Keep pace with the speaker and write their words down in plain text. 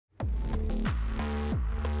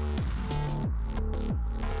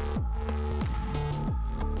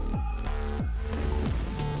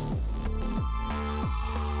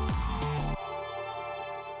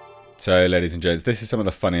So, ladies and gents, this is some of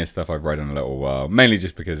the funniest stuff I've read in a little while, mainly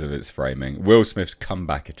just because of its framing. Will Smith's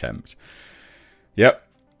comeback attempt. Yep,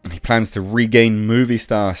 he plans to regain movie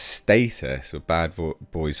star status with Bad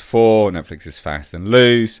Boys 4, Netflix's Fast and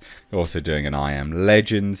Loose, also doing an I Am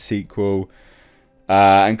Legend sequel.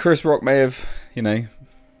 And Chris Rock may have, you know,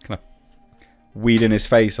 kind of weed in his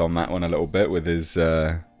face on that one a little bit with his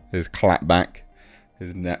clapback,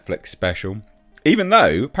 his Netflix special. Even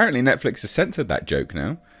though, apparently Netflix has censored that joke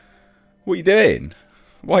now. What are you doing?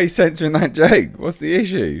 Why are you censoring that joke? What's the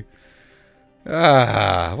issue?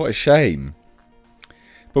 Ah, what a shame.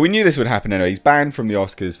 But we knew this would happen anyway. He's banned from the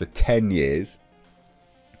Oscars for 10 years.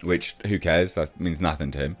 Which, who cares? That means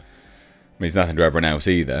nothing to him. Means nothing to everyone else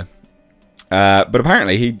either. But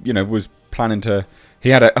apparently he, you know, was planning to... He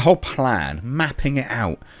had a whole plan, mapping it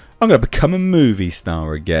out. I'm going to become a movie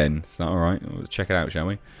star again. Is that alright? Let's check it out, shall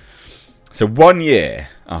we? So 1 year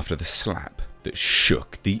after the slap that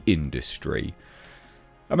shook the industry.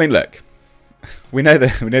 I mean, look, we know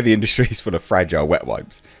the industry is full of fragile wet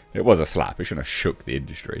wipes. It was a slap. It shouldn't have shook the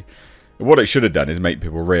industry. What it should have done is make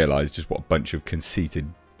people realise just what a bunch of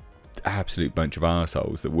conceited, absolute bunch of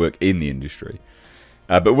arseholes that work in the industry.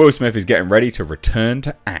 But Will Smith is getting ready to return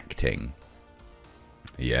to acting.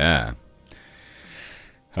 Yeah.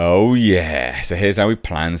 Oh yeah. So here's how he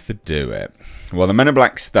plans to do it. Well, the Men in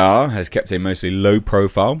Black star has kept a mostly low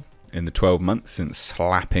profile in the 12 months since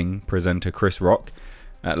slapping presenter Chris Rock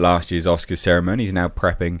at last year's Oscars ceremony. He's now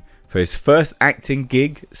prepping for his first acting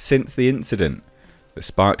gig since the incident that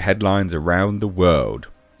sparked headlines around the world.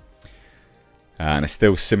 And a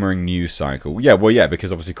still simmering news cycle. Yeah, well, yeah,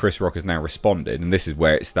 because obviously Chris Rock has now responded, and this is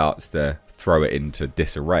where it starts to throw it into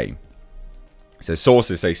disarray. So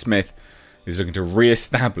sources say Smith is looking to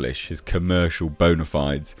re-establish his commercial bona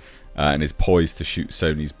fides and is poised to shoot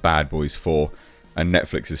Sony's Bad Boys 4 and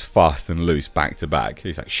Netflix's Fast and Loose back to back.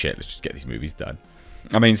 He's like, shit, let's just get these movies done.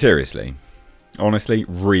 I mean, seriously. Honestly,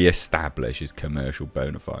 re-establish his commercial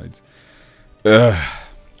bona fides. Ugh.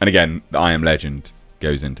 And again, the I Am Legend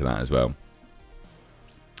goes into that as well.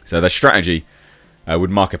 So their strategy would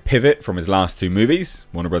mark a pivot from his last two movies,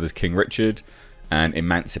 Warner Brothers' King Richard and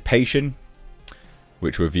Emancipation,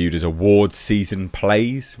 which were viewed as awards season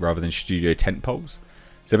plays rather than studio tentpoles.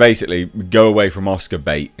 So basically, go away from Oscar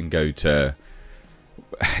bait and go to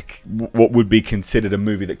what would be considered a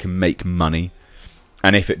movie that can make money.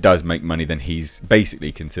 And if it does make money, then he's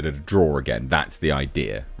basically considered a draw again. That's the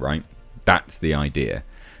idea, right? That's the idea.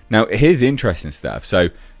 Now, here's the interesting stuff. So,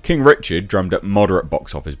 King Richard drummed up moderate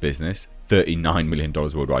box office business, $39 million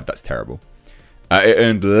worldwide. That's terrible. It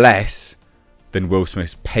earned less than Will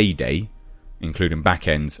Smith's Payday, including back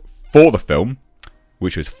ends for the film,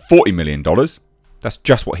 which was $40 million. That's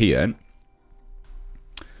just what he earned.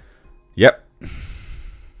 Yep.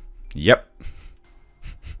 Yep.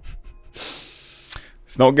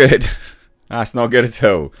 It's not good. That's not good at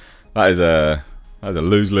all. That is a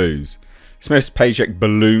lose-lose. Smith's paycheck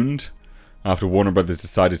ballooned after Warner Brothers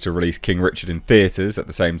decided to release King Richard in theatres at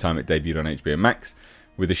the same time it debuted on HBO Max,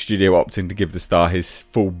 with the studio opting to give the star his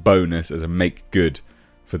full bonus as a make-good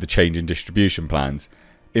for the change in distribution plans.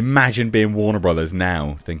 Imagine being Warner Brothers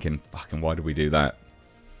now, thinking, fucking why did we do that?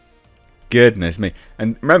 Goodness me.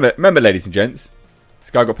 And remember, ladies and gents, this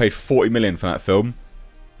guy got paid $40 million for that film,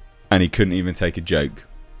 and he couldn't even take a joke.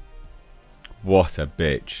 What a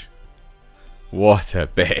bitch. What a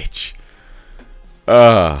bitch.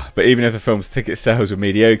 But even if the film's ticket sales were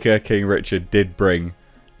mediocre, King Richard did bring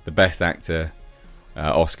the Best Actor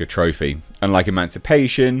Oscar trophy. Unlike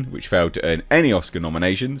Emancipation, which failed to earn any Oscar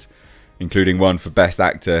nominations, including one for Best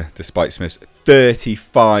Actor, despite Smith's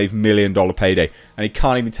 $35 million payday. And he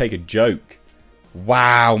can't even take a joke.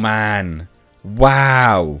 Wow, man.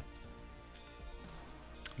 Wow.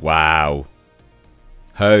 Wow.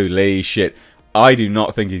 Holy shit. I do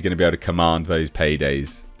not think he's going to be able to command those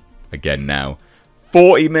paydays again now.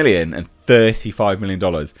 $40 million and $35 million.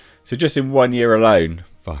 So just in 1 year alone,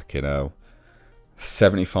 fucking hell,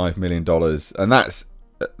 $75 million. And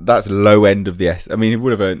that's low end of the I mean, he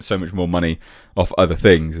would have earned so much more money off other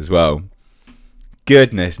things as well.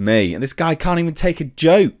 Goodness me. And this guy can't even take a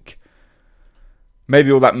joke. Maybe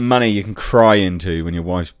all that money you can cry into when your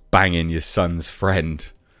wife's banging your son's friend.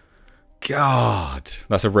 God.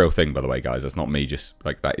 That's a real thing, by the way, guys. That's not me just,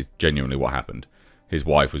 like, that is genuinely what happened. His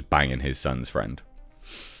wife was banging his son's friend.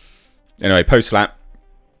 Anyway, post-slap,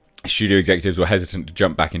 studio executives were hesitant to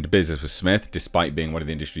jump back into business with Smith, despite being one of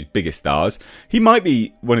the industry's biggest stars. He might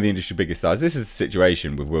be one of the industry's biggest stars. This is the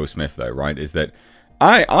situation with Will Smith, though, right? Is that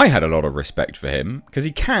I had a lot of respect for him because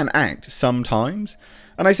he can act sometimes.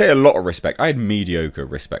 And I say a lot of respect. I had mediocre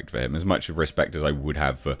respect for him, as much respect as I would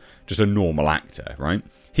have for just a normal actor, right?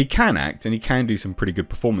 He can act and he can do some pretty good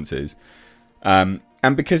performances. And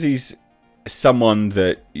because he's someone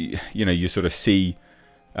that, you know, you sort of see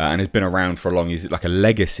and has been around for a long, he's like a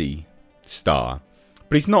legacy star.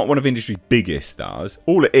 But he's not one of industry's biggest stars.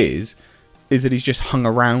 All it is that he's just hung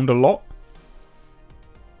around a lot.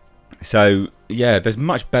 So, yeah, there's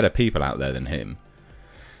much better people out there than him.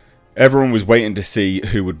 Everyone was waiting to see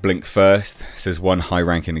who would blink first, says one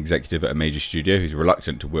high-ranking executive at a major studio who's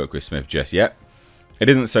reluctant to work with Smith just yet. It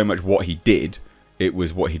isn't so much what he did, it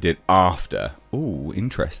was what he did after. Ooh,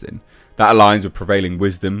 interesting. That aligns with prevailing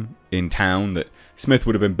wisdom in town that Smith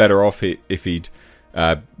would have been better off if he'd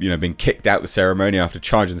been kicked out the ceremony after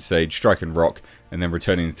charging the stage, striking rock, and then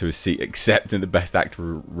returning to his seat, accepting the Best Actor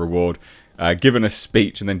reward, giving a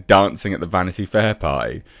speech, and then dancing at the Vanity Fair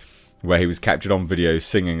party, where he was captured on video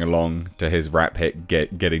singing along to his rap hit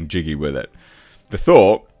Getting Jiggy With It. The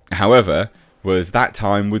thought, however, was that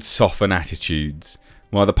time would soften attitudes.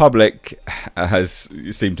 While the public has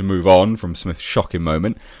seemed to move on from Smith's shocking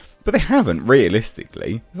moment, but they haven't,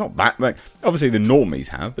 realistically. It's not that... Like, obviously, the normies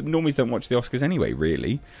have, but the normies don't watch the Oscars anyway,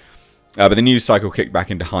 really. But the news cycle kicked back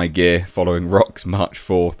into high gear following WRECKS' March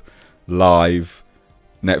 4th live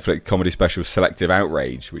Netflix comedy special Selective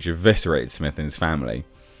Outrage, which eviscerated Smith and his family.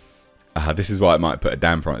 This is why it might put a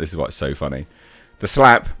damper on it. This is why it's so funny. The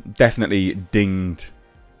slap definitely dinged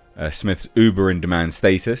Smith's uber in demand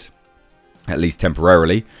status, at least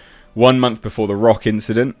temporarily. 1 month before the Rock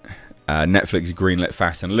incident, Netflix greenlit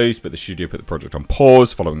Fast and Loose, but the studio put the project on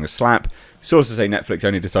pause following the slap. Sources say Netflix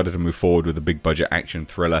only decided to move forward with a big budget action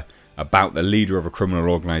thriller about the leader of a criminal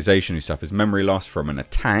organisation who suffers memory loss from an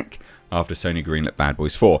attack after Sony greenlit Bad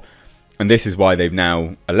Boys 4. And this is why they've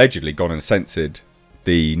now allegedly gone and censored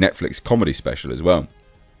the Netflix comedy special as well.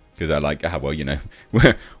 Because they're like, well, you know,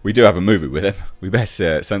 we do have a movie with him. We best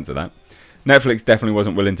censor that. Netflix definitely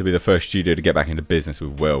wasn't willing to be the first studio to get back into business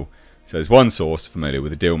with Will. So there's one source familiar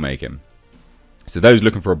with the deal making. So those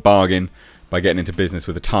looking for a bargain by getting into business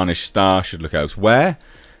with a tarnished star should look elsewhere.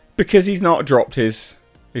 Because he's not dropped his...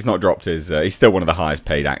 he's still one of the highest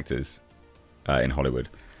paid actors in Hollywood.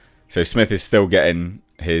 So Smith is still getting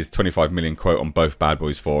his $25 million quote on both Bad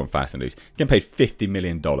Boys 4 and Fast and Loose. Getting paid $50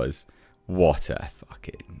 million. What a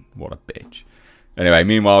bitch. Anyway,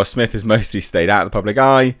 meanwhile, Smith has mostly stayed out of the public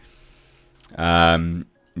eye.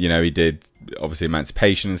 You know, he did, obviously,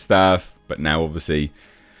 Emancipation and stuff. But now, obviously,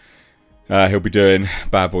 he'll be doing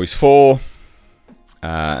Bad Boys 4.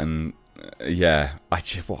 Yeah, what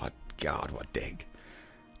a dig.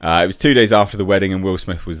 It was 2 days after the wedding and Will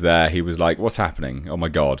Smith was there. He was like, what's happening? Oh my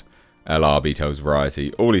god. LRB tells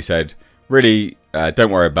Variety. All he said, really, don't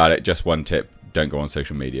worry about it. Just one tip. Don't go on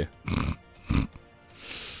social media.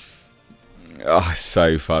 Oh,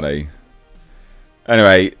 so funny.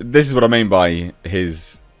 Anyway, this is what I mean by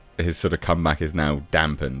his sort of comeback is now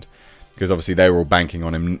dampened. Because obviously they were all banking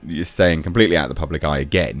on him staying completely out of the public eye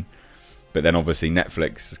again. But then obviously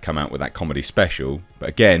Netflix has come out with that comedy special. But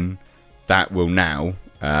again, that will now...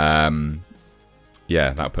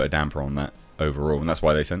 yeah, that'll put a damper on that overall, and that's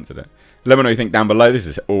why they censored it. Let me know what you think down below. This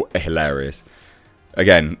is all hilarious.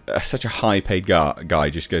 Again, such a high-paid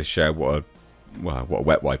guy just goes to show what a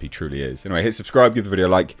wet wipe he truly is. Anyway, hit subscribe, give the video a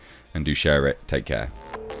like, and do share it. Take care.